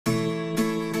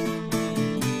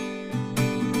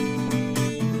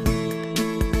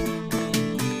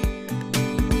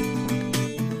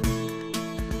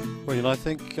I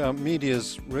think media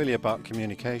is really about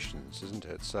communications, isn't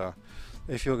it? So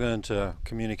if you're going to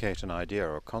communicate an idea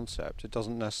or a concept, it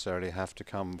doesn't necessarily have to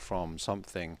come from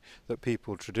something that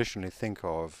people traditionally think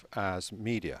of as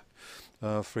media.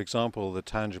 For example, the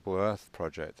Tangible Earth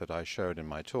project that I showed in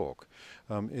my talk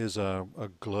is a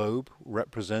globe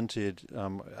represented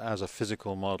as a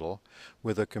physical model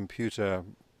with a computer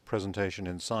presentation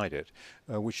inside it,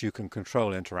 which you can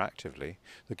control interactively,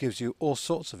 that gives you all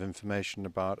sorts of information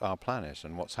about our planet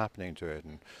and what's happening to it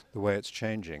and the way it's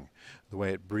changing, the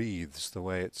way it breathes, the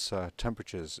way its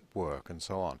temperatures work, and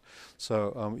so on.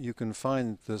 So you can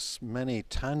find this many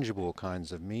tangible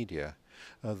kinds of media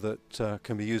that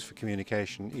can be used for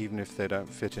communication, even if they don't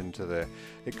fit into the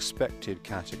expected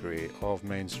category of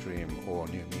mainstream or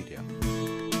new media.